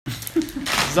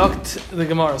Zokt the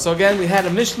Gemara. So again, we had a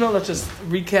Mishnah. Let's just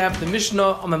recap the Mishnah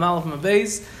on the Malach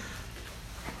Mabez.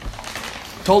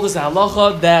 Told us the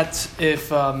halacha that if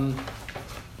the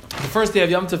first day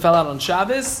of Yom Tov fell out on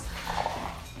Shabbos,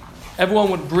 everyone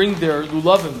would bring their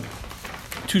lulavim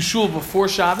to shul before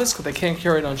Shabbos because they can't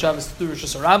carry it on Shabbos to do Rosh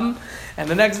Hashanah. And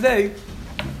the next day,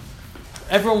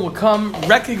 everyone would come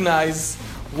recognize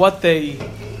what their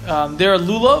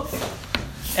lulav.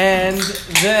 And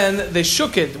then they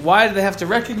shook it. Why did they have to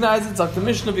recognize it? It's like the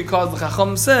Mishnah, because the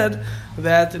Chacham said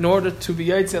that in order to be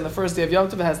Yaitse on the first day of Yom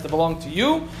Tov, it has to belong to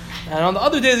you. And on the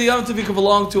other day of the Yom Tov, it could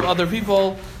belong to other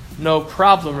people. No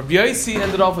problem. Rabbi Yossi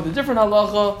ended off with a different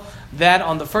halacha that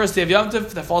on the first day of Yom Tov,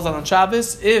 that falls out on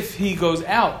Shabbos, if he goes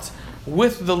out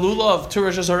with the lulav to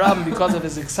Rosh Hashanah because of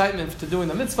his excitement to doing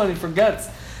the mitzvah, and he forgets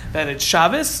that it's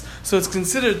Shabbos, so it's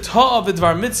considered ta'ah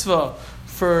b'dvar mitzvah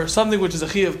for something which is a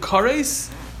chi of kares.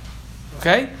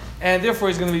 Okay? And therefore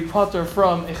he's going to be pater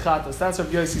from echatas. That's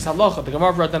Rabbi Yossi's halacha. The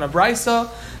Gemara brought down a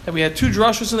brisa that we had two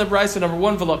drashos in the brisa. Number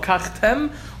one,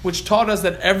 v'lokachtem, which taught us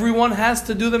that everyone has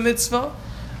to do the mitzvah,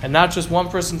 and not just one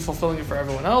person fulfilling it for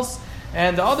everyone else.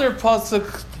 And the other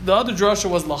pasuk, the other drasha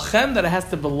was lachem, that it has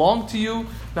to belong to you,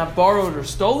 not borrowed or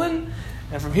stolen.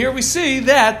 And from here we see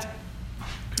that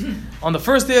on the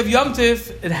first day of Yom Tov,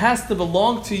 it has to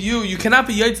belong to you. You cannot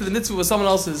be yaitz to the mitzvah with someone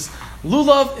else's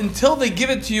lulav until they give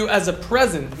it to you as a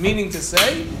present, meaning to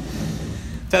say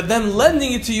that then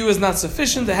lending it to you is not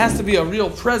sufficient. It has to be a real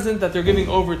present that they're giving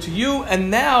over to you.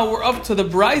 And now we're up to the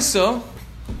brisa,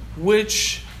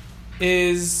 which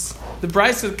is the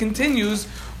brisa that continues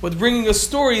with bringing a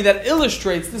story that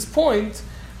illustrates this point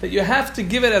that you have to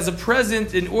give it as a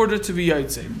present in order to be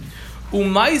yaitze.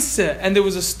 Umaise, and there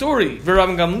was a story,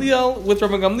 Rabbi Gamliel with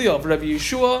Rabbi Gamliel, Rabbi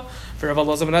Yeshua, Rabbi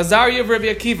Elazar ben Azariah, Rabbi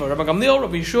Akiva, Rabbi Gamliel,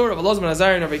 Rabbi Yeshua, Rabbi Elazar ben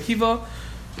Azariah, and Rabbi Akiva.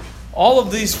 All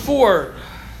of these four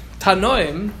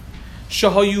Tanoim,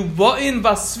 Shahayu ba'in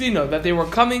basvina, that they were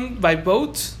coming by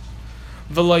boat,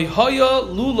 V'loihaya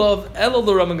lulav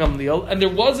elul Rabbi Gamliel, and there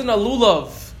wasn't a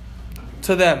lulav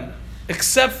to them,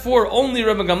 except for only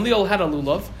Rabbi Gamliel had a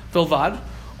lulav, Vilvad.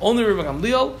 Only Rabbi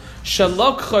Gamliel,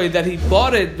 Shalokchoy, that he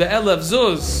bought it be'elev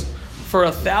zuz for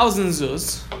 1,000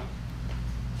 zuz.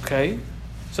 Okay,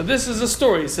 so this is a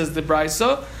story, says the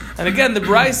brisa, and again the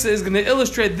brisa is going to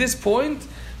illustrate this point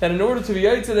that in order to be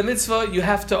yaitz to the mitzvah, you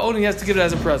have to only has to give it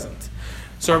as a present.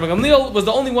 So Rabbi Gamliel was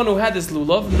the only one who had this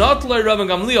lulav. Not like Rabbi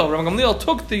Gamliel. Rabbi Gamliel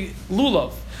took the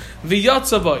lulav,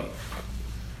 v'yatzavai,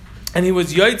 and he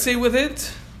was yaitze with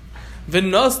it.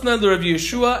 V'nosna Rabbi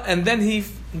Yeshua, and then he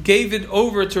gave it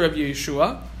over to Rabbi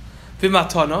Yeshua,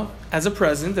 v'matana, as a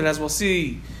present, and as we'll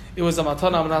see, it was a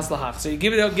matana amanas lahach. So he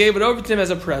gave it over to him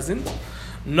as a present.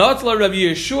 Not la Rabbi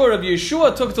Yeshua. Rabbi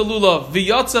Yeshua took the lulav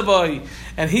v'yatzavai,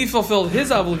 and he fulfilled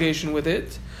his obligation with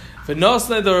it.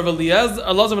 V'nosna the Rabbi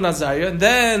Elazar ben Azariah, and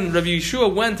then Rabbi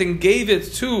Yeshua went and gave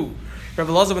it to Rabbi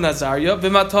Elazar ben Azariah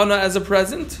v'matana as a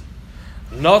present.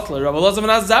 Not like Rabbi Elazar ben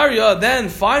Azariah. Then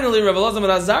finally Rabbi Elazar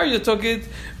ben Azariah took it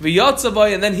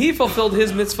v'yatzabai, and then he fulfilled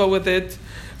his mitzvah with it.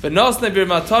 V'nosnei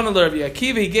b'matana Rabbi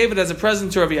Akiva, he gave it as a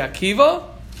present to Rabbi Akiva.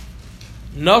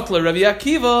 Not like Rabbi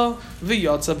Akiva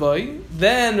v'yatzabai.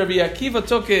 Then Rabbi Akiva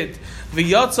took it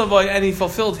v'yatzabai, and he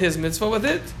fulfilled his mitzvah with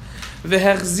it.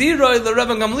 V'hechziroi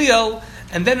l'Rebbe Gamliel,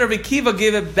 and then Rabbi Akiva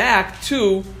gave it back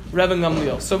to Rebbe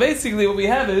Gamliel. So basically, what we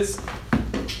have is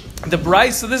the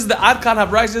brisa. So this is the Adkan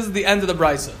HaBrisa. This is the end of the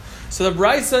brisa. So the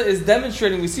brisa is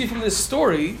demonstrating. We see from this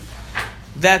story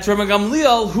that Rabbi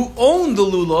Gamliel, who owned the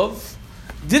lulav,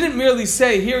 didn't merely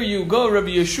say, "Here you go, Rabbi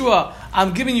Yeshua.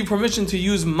 I'm giving you permission to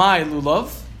use my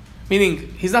lulav,"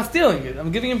 meaning he's not stealing it.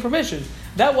 I'm giving him permission.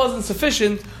 That wasn't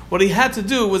sufficient. What he had to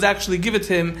do was actually give it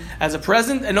to him as a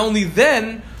present, and only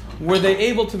then were they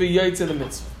able to be yaitz the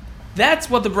mitzvah. That's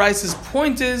what the brisa's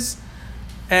point is,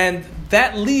 and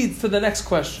that leads to the next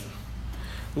question.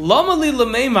 Lama li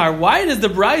l'meimar, why does the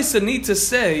brisa need to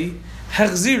say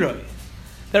hechziroi,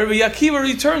 that Rabbi Akiva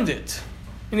returned it?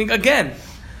 Meaning, again,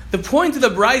 the point of the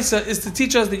brisa is to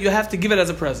teach us that you have to give it as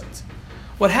a present.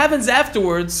 What happens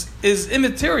afterwards is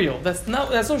immaterial. That's no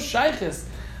shaykhis.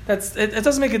 It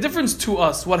doesn't make a difference to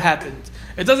us what happened.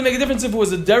 It doesn't make a difference if it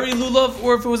was a dairy lulav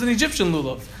or if it was an Egyptian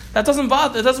lulav. That doesn't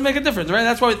bother. It doesn't make a difference, right?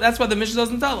 That's why the Mishnah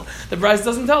doesn't tell us. The brisa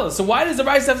doesn't tell us. So why does the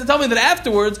brisa have to tell me that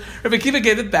afterwards Rabbi Akiva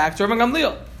gave it back to Rabbi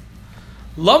Gamliel?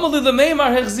 Lama li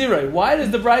l'meimar hechziroi. Why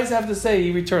does the brisa have to say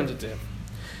he returned it to him?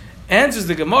 Answers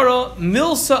the Gemara,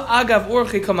 Milsa agav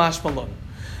orchi kamash malon.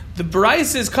 The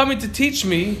brisa is coming to teach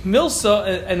me,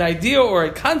 Milsa, an idea or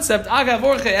a concept, agav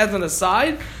orchi, as an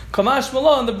aside, kamash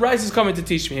malon, the brisa is coming to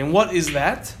teach me. And what is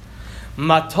that?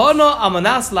 Matana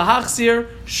amanas lahachzir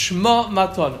shma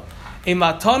matana. a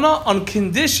matana on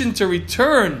condition to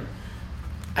return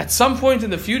at some point in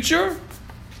the future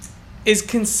is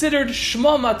considered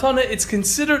shema matana. It's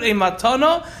considered a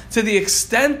matana to the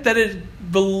extent that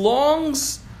it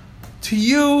belongs to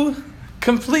you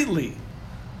completely.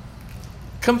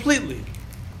 Completely.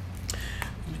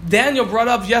 Daniel brought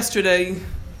up yesterday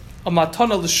a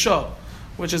matana l'sho,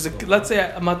 which is let's say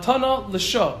a matana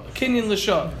l'sho, a kinyan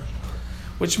l'sho,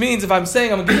 which means if I'm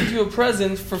saying I'm going to give you a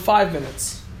present for 5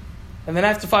 minutes, and then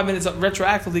after 5 minutes, it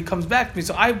retroactively comes back to me.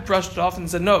 So I brushed it off and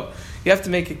said, no, you have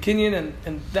to make a kinyan,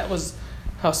 and that was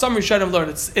how some Rishonim learned.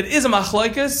 It is a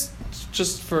machlokes,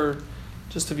 just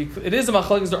to be clear. It is a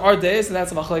machlokes. There are days, and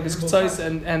that's a machlokes Kutzais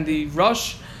and the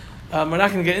Rush. We're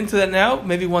not going to get into that now.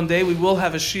 Maybe one day we will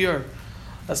have a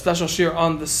special shiur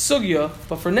on the sugya.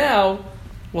 But for now,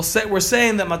 we're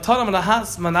saying that matana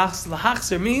manachs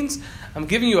lahachzer means I'm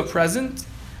giving you a present.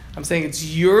 I'm saying it's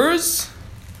yours,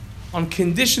 on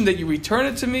condition that you return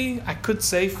it to me. I could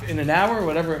say in an hour, or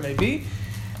whatever it may be.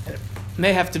 And it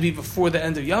may have to be before the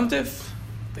end of Yom Tif.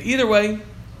 But either way,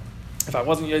 if I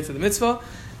wasn't yet to the mitzvah,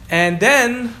 and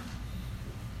then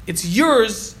it's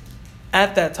yours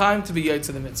at that time to be yet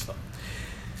to the mitzvah.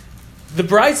 The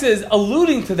Brisa is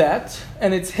alluding to that,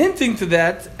 and it's hinting to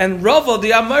that, and Rava,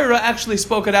 the Amora, actually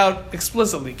spoke it out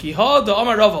explicitly. Kiha the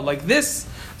Amar Rava, like this,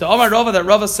 the Amar Rava that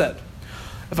Rava said.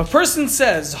 If a person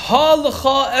says, Ha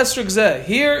l'cha esrig zeh,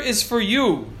 here is for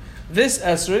you this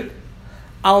esrig,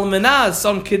 al menaz,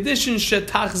 on condition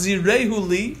shetachzirehu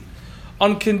li,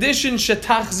 on condition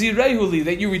shetachzirehu li,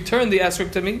 that you return the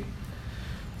esrig to me,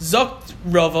 zokt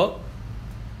Rava,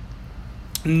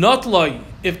 not loy,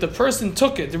 if the person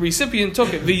took it, the recipient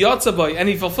took it, v'yatzabai, and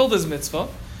he fulfilled his mitzvah,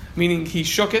 meaning he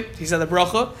shook it, he said a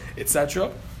bracha,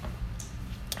 etc.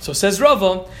 So says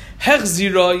Rava,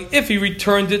 hechziroi, if he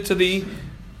returned it to the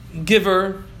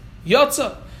giver,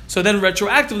 yatza. So then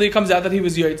retroactively it comes out that he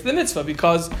was yoyt to the mitzvah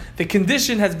because the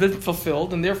condition has been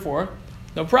fulfilled, and therefore,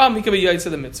 no problem, he can be yoyt to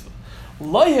the mitzvah.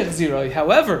 Lo hechziroi,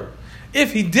 however,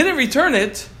 if he didn't return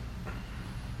it,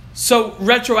 so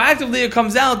retroactively it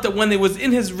comes out that when it was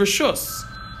in his rishus,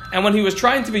 and when he was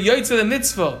trying to be yoyt to the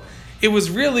mitzvah, it was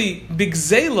really big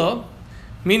zela,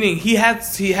 meaning he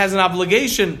has an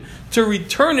obligation to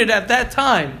return it at that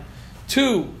time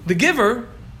to the giver.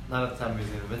 Not at the time he was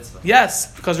doing the mitzvah.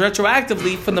 Yes, because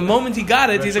retroactively, from the moment he got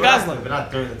it, he's a gazlan. But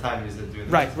not during the time he was doing the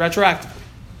mitzvah. Right, retroactively.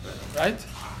 Right?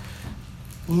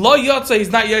 Lo yotza,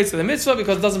 he's not yoyt to the mitzvah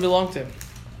because it doesn't belong to him.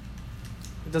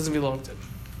 It doesn't belong to him.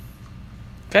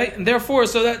 Okay, and therefore,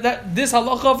 so that this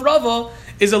halacha of Rava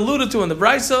is alluded to in the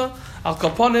Brisa. Al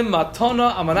kaponim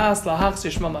matana amanas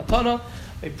lahach shema matana.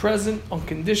 A present on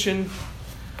condition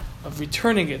of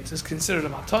returning it is considered a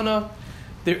matana.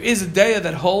 There is a daya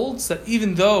that holds that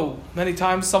even though many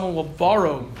times someone will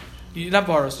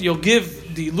you'll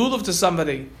give the lulav to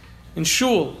somebody in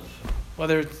shul,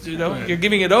 whether you're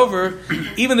giving it over,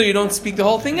 even though you don't speak the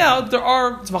whole thing out,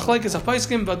 it's machlekes of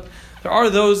paiskim, but there are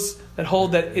those that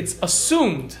hold that it's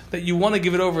assumed that you want to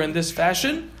give it over in this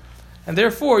fashion, and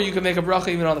therefore you can make a bracha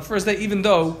even on the first day, even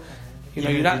though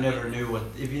you're not. You never knew what,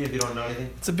 even if you don't know anything.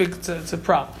 It's a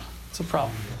problem. It's a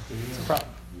problem. Right.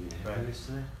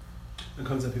 It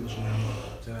comes that people should know.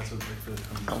 So that's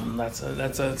what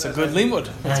That's a good limud.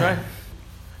 That's right.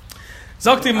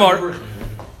 Zaktimar.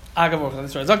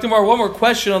 That's right. Zaktimar. One more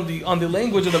question on the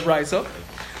language of the Brisa.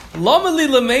 Lamali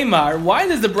lemeimar. Why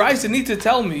does the Brisa need to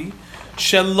tell me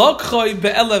shelokhay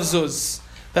be'elev zuz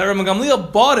that Rabbi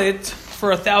Gamliel bought it for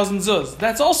 1,000 zuz?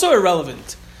 That's also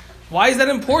irrelevant. Why is that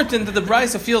important that the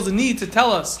Brisa feels the need to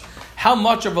tell us how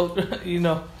much of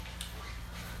a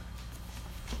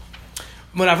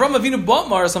When Avram Avinu bought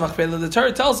Maras HaMachpelah, the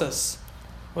Torah tells us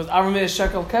with Avram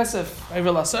Shekel Kesef,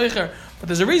 Eivir LaSoicher, but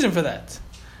there's a reason for that.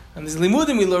 And there's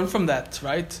limudim we learn from that,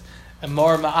 right?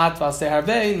 Emor ma'at v'asei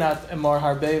harbe, not emor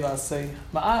harbe v'asei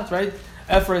ma'at, right?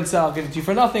 Ephraim said, I'll give it to you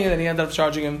for nothing, and then he ended up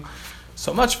charging him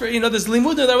so much for, there's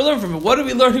limudim that we learn from it. What are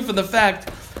we learning from the fact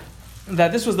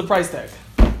that this was the price tag?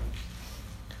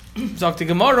 Zakti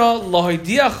Gemara, lo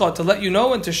hidiacha, to let you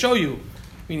know and to show you,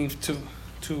 meaning to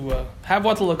have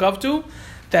what to look up to,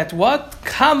 that what?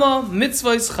 Kama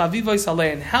mitzvahs chavivos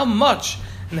alein. How much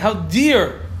and how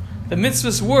dear the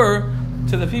mitzvahs were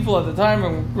to the people at the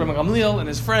time, Rabbi Gamliel and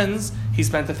his friends. He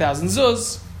spent 1,000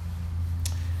 zuz.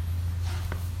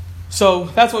 So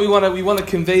that's what we want to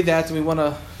convey that, and we want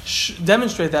to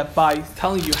demonstrate that by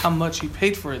telling you how much he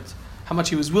paid for it, how much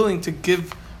he was willing to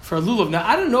give for a lulav. Now,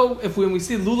 I don't know if when we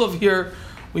see lulav here,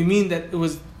 we mean that it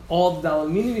was all the dalal,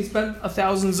 meaning he spent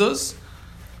 1,000 zuz.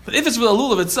 But if it's with a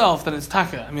lulav itself, then it's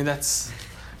taka. I mean, that's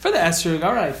for the esrog,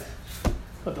 all right.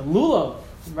 But the lulav,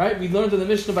 right? We learned in the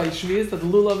Mishnah by Shvius that the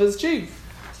lulav is cheap.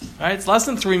 All right, it's less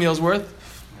than 3 meals worth.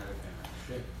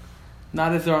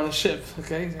 Not if they're on a ship.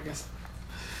 Okay, I guess.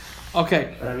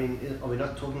 Okay. But I mean, are we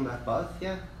not talking about both?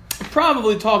 Yeah.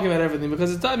 Probably talking about everything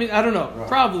because it's. I mean, I don't know. Right.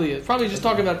 Probably just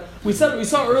talking about. We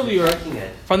saw earlier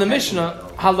from the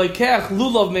Mishnah halakech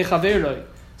lulav mechaveroi.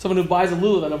 Someone who buys a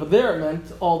lulav, and over there it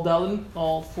meant all dalin,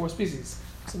 all 4 species.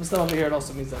 Some stuff over here it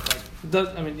also means that.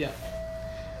 Like, yeah.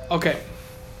 Okay.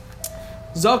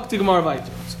 Zok the Gemara weiter.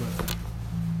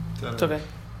 It's okay.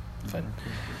 Fine.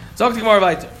 Zok the Gemara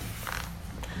weiter.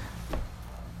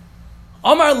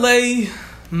 Amar lei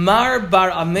Mar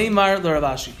bar Ameimar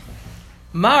l'Ravashi.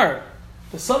 Mar,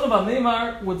 the son of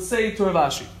Ameimar, would say to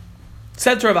Ravashi.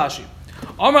 Said to Ravashi.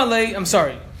 Amar lei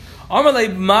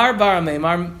Mar bar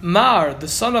Ameimar. Mar, the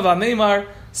son of Ameimar,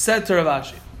 said to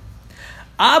Ravashi.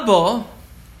 Abba,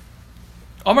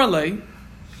 Amar lei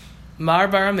Mar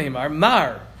bar Ameimar.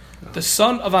 Mar, the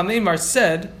son of Ameimar,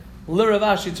 said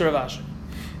l'Ravashi to Ravashi.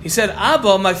 He said,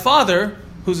 Abba, my father,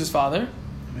 who's his father?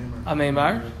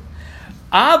 Ameimar.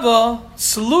 Abba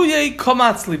tzluye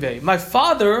komatzlibe. My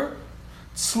father,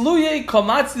 tzluye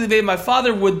komatzlibe. My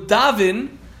father would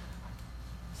daven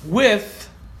with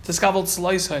teskavol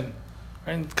tzloisen.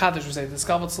 Right? In Kaddish we say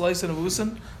teskavol tzloisen of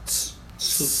usen.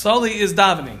 Tzoli is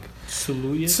davening.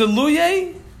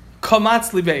 Tzluye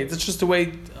komatzlibe. That's just a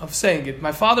way of saying it.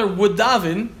 My father would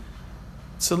daven.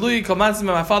 Tzluye komatzlibe.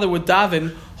 My father would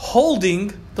daven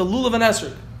holding the lulav and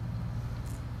esrog.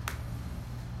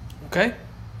 Okay.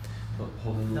 You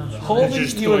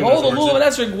would hold the lulav and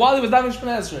esrog while he was davening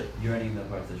Shemona Esrei. You're adding the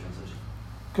part of the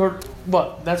translation.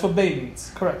 What? That's what Bay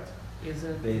means. Correct. Is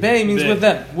it? Bay means with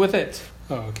them, with it.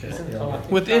 Oh, okay.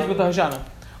 With it, with the Hoshana.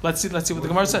 Let's see what the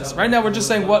Gemara says. Right now we're just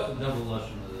saying what.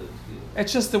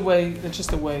 It's just the way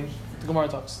the Gemara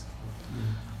talks.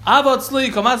 Abba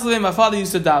tzli komatzli. My father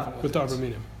used to daven with the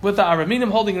Araminim. With the Araminim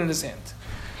holding it in his hand.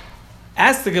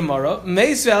 Ask the Gemara.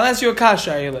 Meisvi, I'll ask you a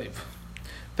kasha, Yelev.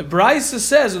 The Brisa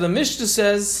says, or the Mishnah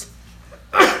says,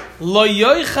 Lo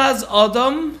yoichaz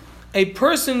adam, a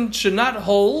person should not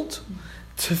hold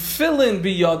tefillin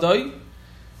biyadai,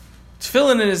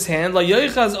 tefillin in his hand. Lo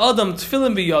yoichaz adam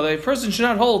tefillin biyadai, a person should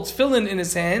not hold tefillin in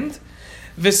his hand.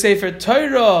 V'sefer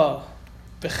Torah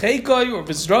b'cheikoi or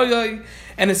b'zroyoi,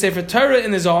 and a sefer Torah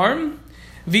in his arm.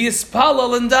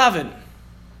 V'yispalal and daven.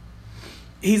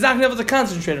 He's not going to be able to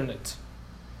concentrate on it.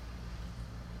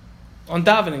 On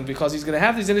davening, because he's going to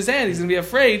have these in his hand. He's going to be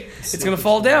afraid it's going to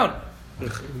fall down.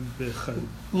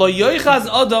 Lo yoichaz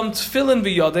adam tefillin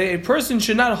biyadei. A person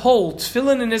should not hold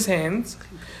tefillin in his hand.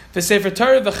 V'sefer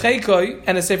Torah v'cheikoi,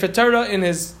 and a sefer Torah in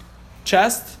his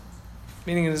chest,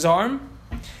 meaning in his arm.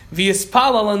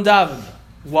 V'yispalal and daven.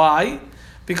 Why?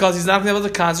 Because he's not going to be able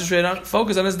to concentrate on,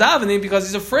 focus on his davening, because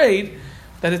he's afraid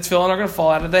that his tefillin are going to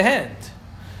fall out of the hand.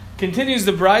 Continues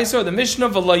the Brisa or the Mishnah,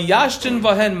 v'lo yashtin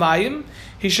v'hen mayim.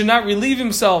 He should not relieve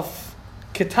himself,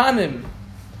 ketanim,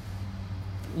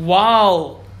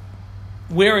 while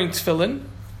wearing tefillin.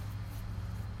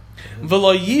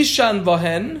 V'lo yishan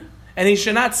bohen, and he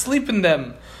should not sleep in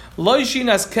them. Lo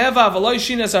yishinas keva v'lo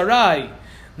yishinas arai,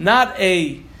 not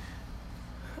a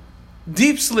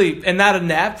deep sleep and not a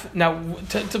nap. Now,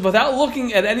 without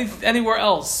looking at anywhere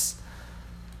else,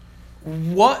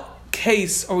 what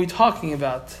case are we talking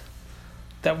about?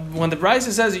 That when the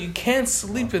Brisa says that you can't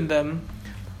sleep in them,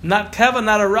 not keva,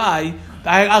 not arai,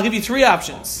 I'll give you 3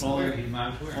 options. Only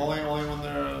when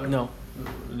they're no.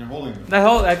 When you're holding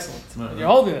them. Excellent. When you're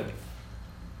holding them.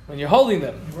 When you're holding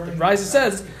them, the Brisa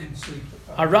says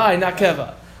arai, not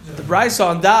keva. The Brisa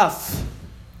on daf.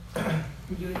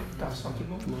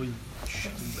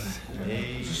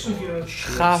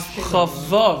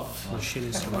 Chavav.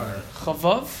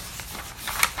 Chavav.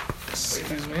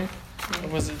 Excuse me. Or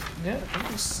was it? Yeah, I think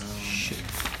it was. Shit.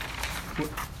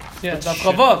 Yeah, Daf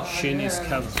Chavav. Shin is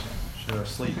kava. Should have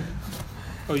sleep.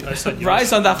 Oh, I said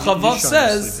Rise on Daf Chavav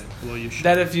says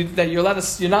that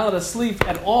you're not allowed to sleep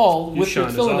at all with your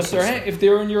tefillin if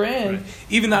they're in your hand, right.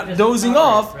 Even not dozing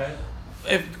off. Right.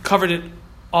 It covered it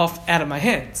off out of my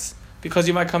hands because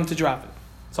you might come to drop it.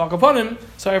 So upon him.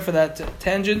 Sorry for that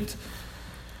tangent.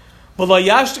 But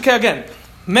again.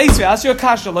 Meisve, ask you a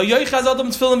kasha. Lo yoichaz adam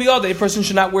tefillin biyadei. A person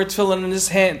should not wear tefillin in his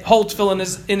hand, hold tefillin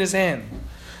in his hand.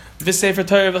 V'sefer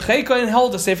Torah v'cheikoi, and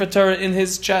hold the sefer Torah in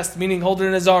his chest, meaning hold it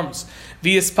in his arms.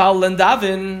 V'yispal and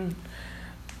davin.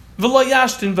 V'lo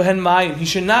yashtin v'hen mayim. He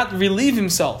should not relieve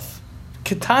himself,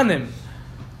 ketanim,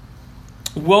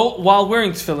 while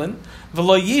wearing tefillin.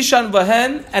 V'lo yishan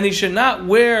v'hen, and he should not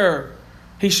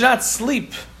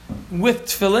sleep with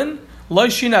tefillin. Lo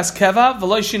shinas keva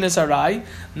v'lo shinas arai,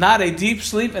 not a deep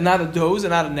sleep and not a doze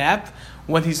and not a nap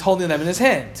when he's holding them in his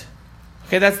hand.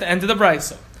 Okay, that's the end of the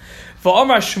brisa.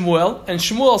 Va'amar Shmuel, and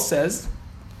Shmuel says,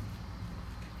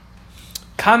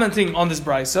 commenting on this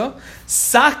brisa,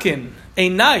 sakin, a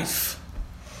knife,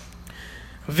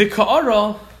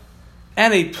 vika'ara,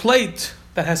 and a plate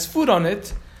that has food on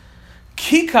it,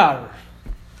 kikar,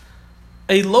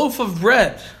 a loaf of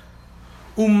bread,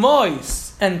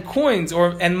 umois, and coins,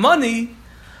 and money,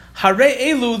 hare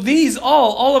elu, these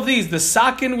all of these, the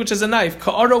sakin, which is a knife,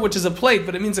 ka'ara, which is a plate,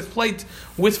 but it means a plate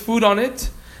with food on it,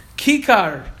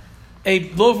 kikar, a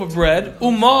loaf of bread,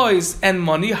 umois, and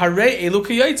money, hare elu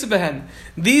k'yaytze behen.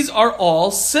 These are all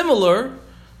similar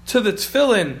to the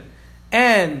tefillin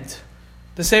and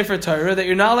the Sefer Torah that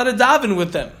you're not allowed to daven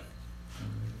with them.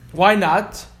 Why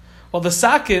not? Well, the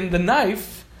sakin, the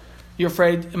knife, you're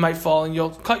afraid it might fall and you'll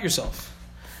cut yourself.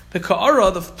 The ka'ara,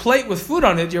 the plate with food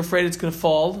on it, you're afraid it's going to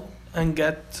fall and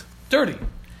get dirty.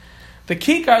 The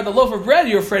kikar, the loaf of bread,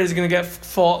 you're afraid is going to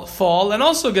fall and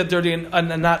also get dirty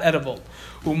and not edible.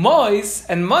 Umois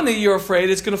and money, you're afraid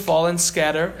it's going to fall and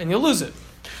scatter and you'll lose it.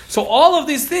 So all of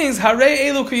these things, hare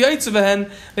elu k'yaytze behen,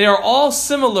 they are all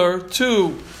similar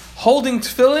to holding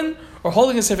tefillin or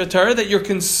holding a Sefer Torah, that you're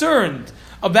concerned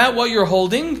about what you're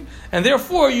holding, and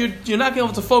therefore you're not going to be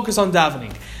able to focus on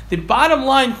davening. The bottom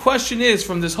line question is,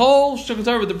 from this whole Shulchan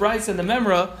Torah with the Brisa and the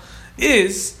Memra,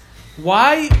 is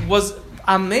why was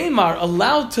Ameimar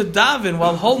allowed to daven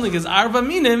while holding his arba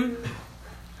minim?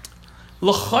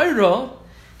 L'chayra,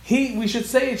 we should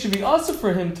say it should be also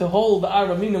for him to hold the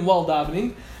arba minim while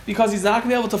davening, because he's not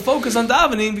going to be able to focus on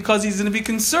davening, because he's going to be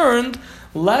concerned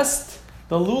lest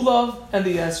the lulav and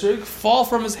the esrog fall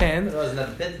from his hand. It wasn't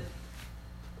that bit.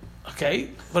 Okay,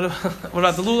 what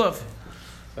about the lulav?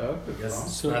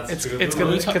 So it's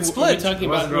going to get split.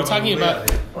 We're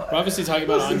obviously talking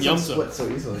about on Yom Tov. Split so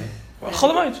easily.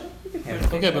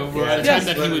 Okay, but we're at a time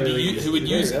that he would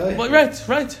use it. Well, right.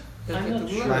 I'm not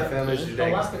sure.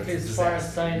 Halachically, as far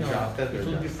as I know, it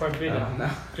would be forbidden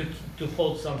to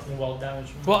hold something while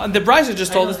damaged. Well, and the Brisa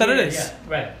just told us that it is. Yeah,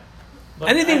 right. But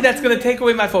anything that's going to take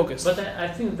away my focus. But I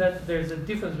think that there's a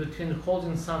difference between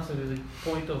holding something with the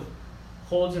point of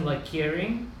holding, like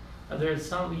carrying. There's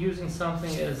some using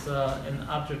something as an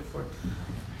object for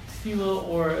tefillah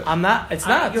or. I'm not. It's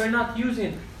not. You're not using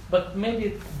it, but maybe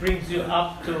it brings you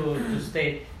up to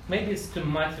state. Maybe it's to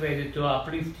motivate you, to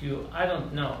uplift you. I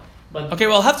don't know. But okay,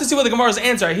 well, I'll have to see what the Gemara's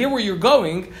answer. I hear where you're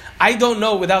going. I don't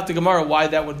know without the Gemara why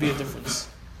that would be a difference.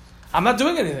 I'm not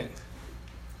doing anything.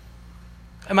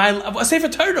 Am I a Sefer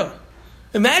Torah?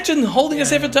 Imagine holding a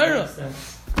Sefer Torah.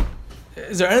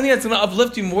 Is there anything that's going to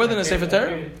uplift you more than a Sefer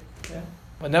Torah? Yeah.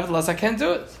 But nevertheless, I can't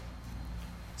do it.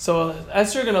 So,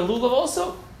 Esther going to lulav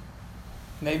also?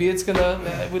 Maybe it's going to...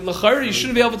 With L'chari, you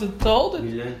shouldn't be able to hold it.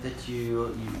 We learned that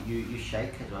you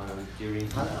shake it during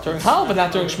Hallel. During Hallel, but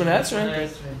not during Shemona Esrei.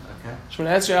 Okay.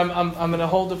 Shemona Esrei, I'm in a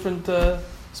whole different...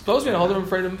 supposed to be in a whole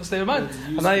different state of mind.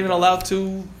 I'm not even allowed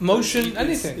to motion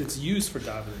anything. It's used for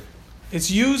davening. It's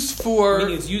used for... I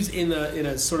mean, it's used in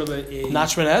a sort of a not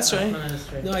Shemona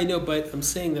Esrei. No, I know, but I'm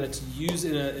saying that it's used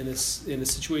in a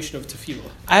situation of tefillah.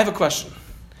 I have a question.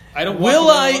 Will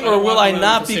I or will I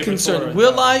not be concerned?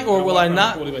 Will I or will I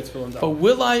not? But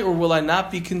will I or will I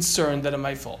not be concerned that it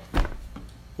might fall?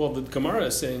 Well, the Gemara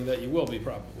is saying that you will be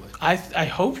probably. I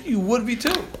hope you would be too.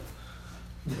 I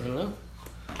don't know.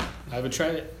 I haven't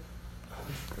tried it.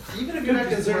 Even if you're not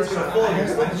concerned it's going to fall, you're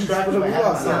still distracted by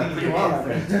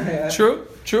something.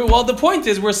 True. Well, the point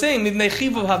is, we're saying midnei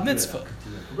chivav have mitzvah.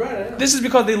 Right. This is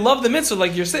because they love the mitzvah,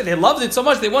 like you're saying. They loved it so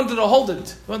much they wanted to hold it.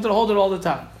 They wanted to hold it all the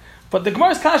time. But the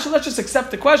Gemara's kasha, let's just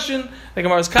accept the question. The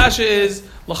Gemara's kasha is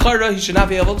l'chara, he should not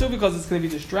be able to because it's going to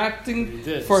be distracting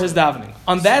for his davening.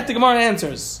 On that, the Gemara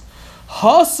answers,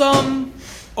 Hasam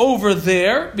over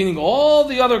there, meaning all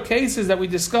the other cases that we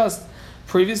discussed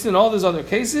previously, and all those other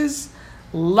cases,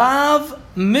 lav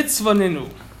mitzvah ninu.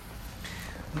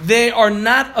 They are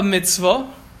not a mitzvah.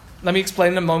 Let me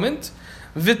explain in a moment.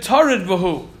 Vitarid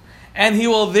vahu, and he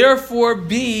will therefore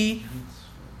be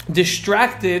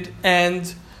distracted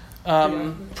and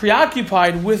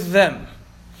preoccupied with them.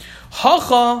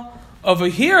 Hacha, over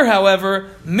here,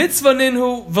 however, mitzvah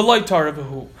ninhu v'loy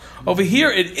tarabahu. Over here,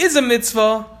 it is a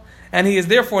mitzvah, and he is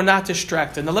therefore not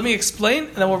distracted. Now, let me explain,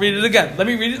 and then we'll read it again. Let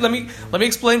me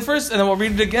explain first, and then we'll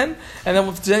read it again, and then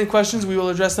if there's any questions, we will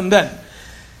address them then.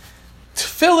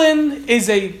 Tefillin is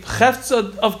a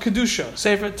chefza of kedusha.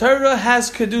 Sefer Torah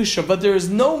has kedusha, but there is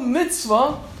no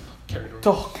mitzvah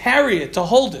to carry it, to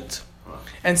hold it.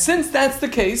 And since that's the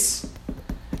case,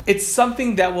 it's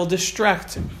something that will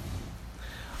distract him.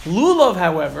 Lulav,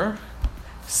 however,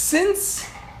 since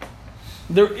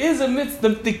there is a mitzvah,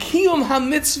 the kiyum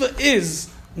ha-mitzvah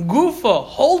is gufa,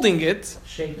 holding it,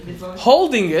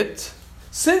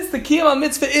 Since the Kiyam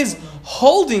HaMitzvah is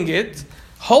holding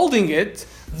it,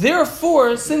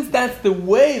 therefore, since that's the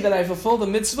way that I fulfill the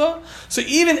mitzvah, so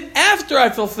even after I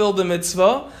fulfill the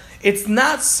mitzvah, it's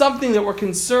not something that we're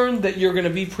concerned that you're going to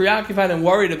be preoccupied and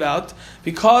worried about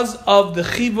because of the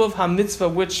chibuv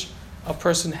HaMitzvah which a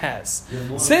person has.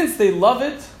 Since they love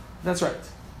it, that's right.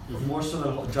 More so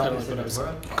than dropping the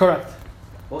Torah? Correct.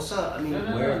 Also, I mean,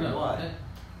 where and why?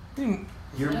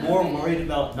 You're more worried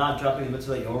about not dropping the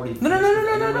mitzvah that you already... No.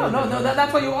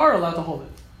 That's why you are allowed to hold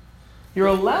it. You're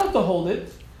allowed to hold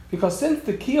it because since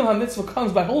the Kiyam HaMitzvah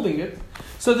comes by holding it,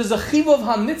 so there's a chibuv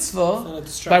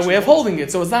HaMitzvah by way of holding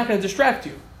it, so it's not going to distract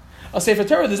you. A Sefer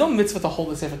Torah, there's no mitzvah to hold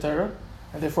the Sefer Torah,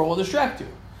 and therefore it will distract you.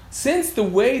 Since the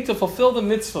way to fulfill the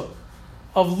mitzvah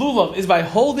of lulav is by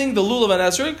holding the lulav and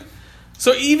esrog,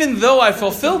 so even though I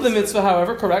fulfilled the mitzvah,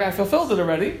 however, correct, I fulfilled it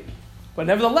already, but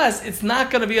nevertheless, it's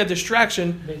not going to be a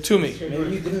distraction to me. Maybe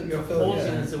you didn't fulfill it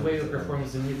as a way of performing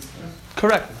the mitzvah.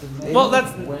 Correct. Well,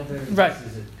 that's right.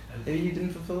 Maybe you didn't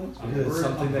fulfill it? Because it's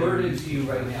something that burden to you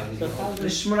right now. We'll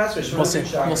see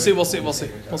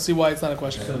why it's not a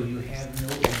question. So you have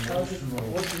no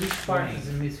emotional... Which part is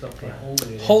the mitzvah?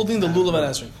 Holding the lulav and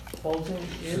esrog.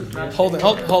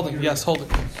 Holding. Yes, holding.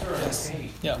 Yes.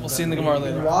 Yeah, we'll see in the Gemara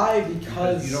later. Why?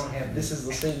 Because this is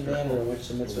the same manner in which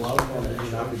the mitzvah is performed and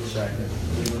you not be distracted.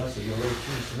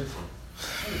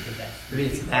 Maybe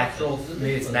it's natural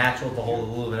to hold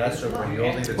a little bit extra.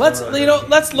 Let's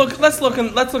look in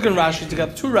Rashi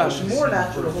together. Two Rashis. More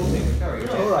natural to hold the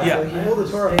Torah. Yeah. Like you hold the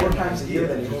Torah more times a year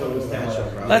than you hold the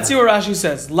natural. Let's see what Rashi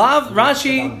says.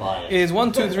 Rashi is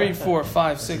 1, 2, 3, 4,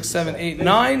 5, 6, 7, 8,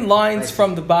 9 lines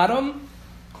from the bottom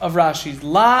of Rashi's.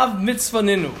 Lav mitzvah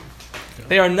ninu.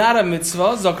 They are not a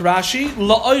mitzvah. Zok Rashi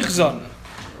la'oichzon.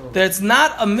 There's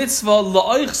not a mitzvah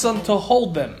la'oichzon to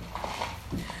hold them.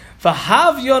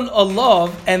 V'havyon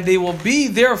alav, and they will be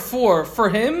therefore for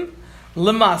him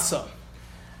lemasa,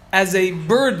 as a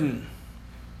burden.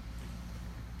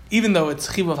 Even though it's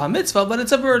chibuv hamitzvah, but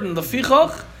it's a burden.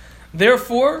 Lefichach,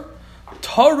 therefore,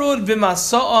 tarud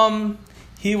b'masa'am,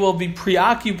 he will be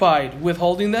preoccupied with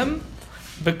holding them.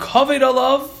 B'kaved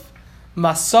alav,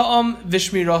 masa'am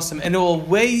v'shmirasim, and it will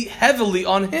weigh heavily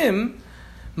on him.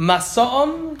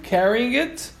 Masa'am, carrying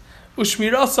it,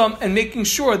 ushmirasam, and making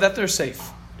sure that they're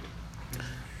safe.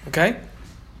 Okay?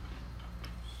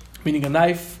 Meaning a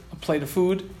knife, a plate of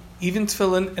food, even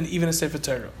tefillin, and even a sefer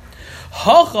Torah.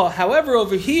 However,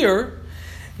 over here,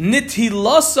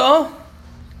 nitilasa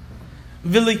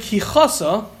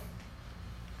v'likichasa,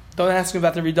 don't ask me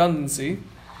about the redundancy,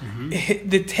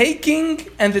 the taking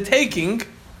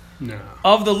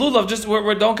of the lulav, just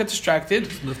where don't get distracted,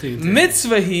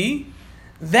 mitzvahi,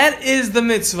 that is the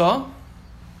mitzvah,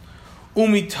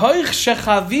 umitoich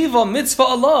shechaviva mitzvah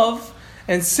alav,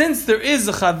 and since there is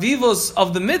the chavivos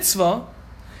of the mitzvah,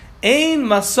 ein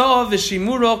masah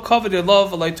v'shimura kavod elav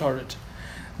alay tarid.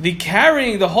 The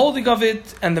carrying, the holding of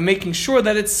it, and the making sure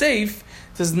that it's safe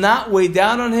does not weigh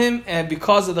down on him, and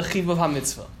because of the chiv of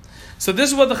hamitzvah. So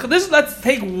this is what let's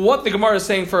take what the Gemara is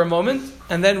saying for a moment,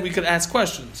 and then we could ask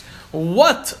questions.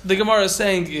 What the Gemara is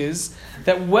saying is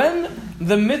that when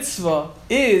the mitzvah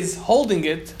is holding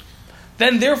it,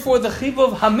 then therefore the chiv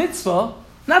of hamitzvah,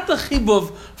 not the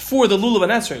chibuv for the lulav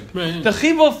and esrog. Right. The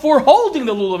chibuv for holding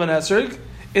the lulav and esrog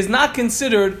is not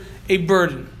considered a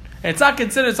burden. And it's not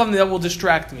considered something that will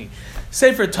distract me.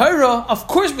 Sefer Torah, of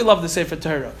course we love the Sefer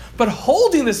Torah. But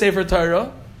holding the Sefer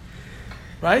Torah,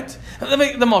 right? Let me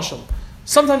make the mashal.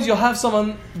 Sometimes you'll have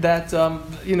someone that,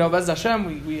 Bez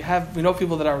Hashem, we know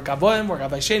people that are Gaboim or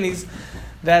Gabbai Shenis,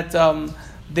 that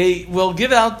they will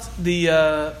give out the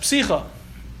psicha,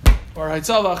 or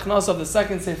Haitzava Achnas of the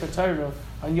second Sefer Torah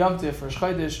on Yom Tif or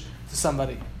Shchodesh to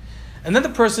somebody. And then the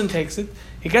person takes it,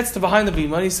 he gets to behind the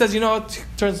bima, and he says,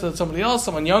 turns to somebody else,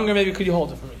 someone younger, maybe could you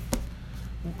hold it for me?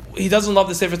 He doesn't love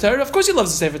the Sefer Torah? Of course he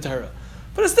loves the Sefer Torah.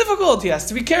 But it's difficult, he has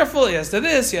to be careful, he has to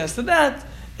this, he has to that,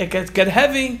 it gets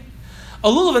heavy. A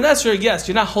lulav and esrog, yes,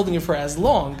 you're not holding it for as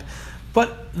long,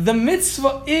 but the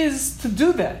mitzvah is to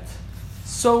do that.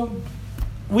 So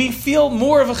we feel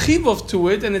more of a chibuv to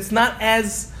it, and it's not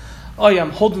as,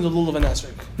 I'm holding the lulav and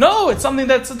esrog. No, it's something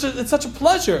that's such a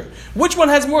pleasure. Which one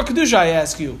has more kedusha, I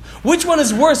ask you? Which one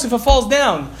is worse if it falls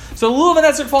down? So the lulav and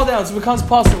esrog fall down, so it becomes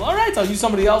possible. All right, I'll use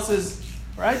somebody else's,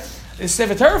 right? If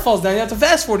Sefer Torah falls down, you have to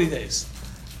fast 40 days.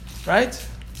 Right?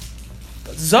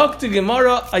 Zok to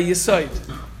Gemara a yisoid.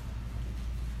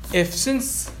 If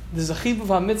since there's a chibuv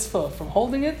ha-mitzvah from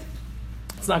holding it,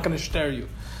 it's not going to stir you.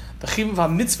 The chibuv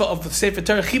ha-mitzvah of the Sefer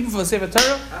Torah, chibuv of the Sefer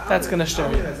Torah, that's going to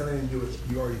stir you. That has nothing to do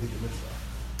with you already did the mitzvah.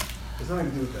 It's nothing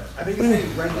to do with that. I think it's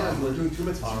saying right now we're doing 2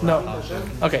 mitzvahs. No. Hashem,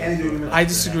 Okay, and he's doing a mitzvah. I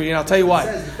disagree, and I'll tell you It why.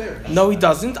 says it's fair. No, he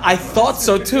doesn't. I thought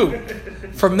so too.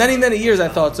 For many, many years, I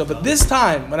thought so. But this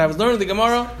time, when I was learning the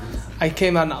Gemara, I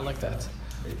came out not like that.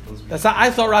 That's not.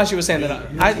 I thought Rashi was saying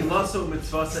that.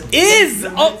 Is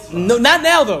no, not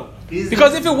now though.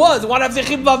 Because if it was, why not have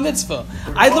Zechib Vav Mitzvah?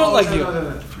 I learned like you.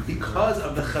 No. Because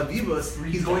of the chavivas,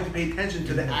 he's going to pay attention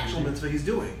to the actual mitzvah he's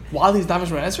doing. While he's not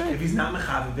answering. If he's not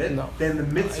mechaviv it, No. then the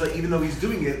mitzvah, even though he's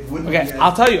doing it, wouldn't be. Okay,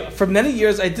 I'll tell you. For many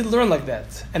years, I did learn like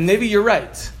that, and maybe you're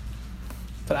right.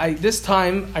 But this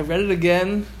time I read it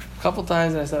again a couple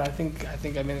times, and I said, I think I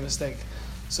made a mistake.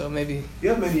 So maybe. You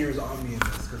have many years on me in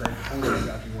this because I only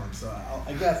got you once, so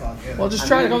I guess I'll get it. Well, just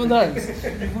try it a couple times.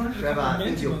 Rabbi, I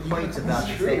think your point about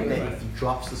the fact that if he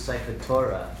drops the Sefer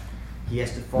Torah, he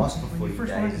has to fast for 40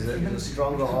 days. There's a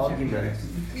stronger argument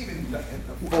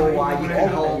for why you can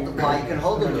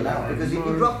hold the lulav. Because if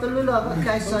you drop the lulav,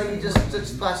 okay, so you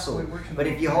just bustle. But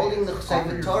if you're holding the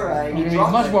Sefer Torah and you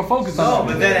drop much it, more focused on no, it.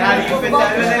 but then how do you fit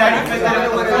that?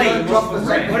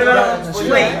 What about a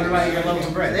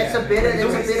plate? That's a bit of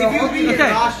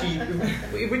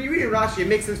When you read Rashi, it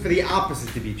makes sense for the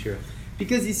opposite to be true.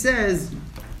 Because he says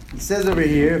over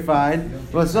here, fine.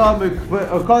 You have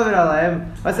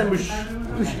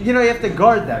to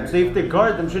guard them. So you have to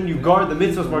guard them. Shouldn't you guard the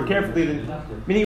mitzvahs more carefully than? Meaning,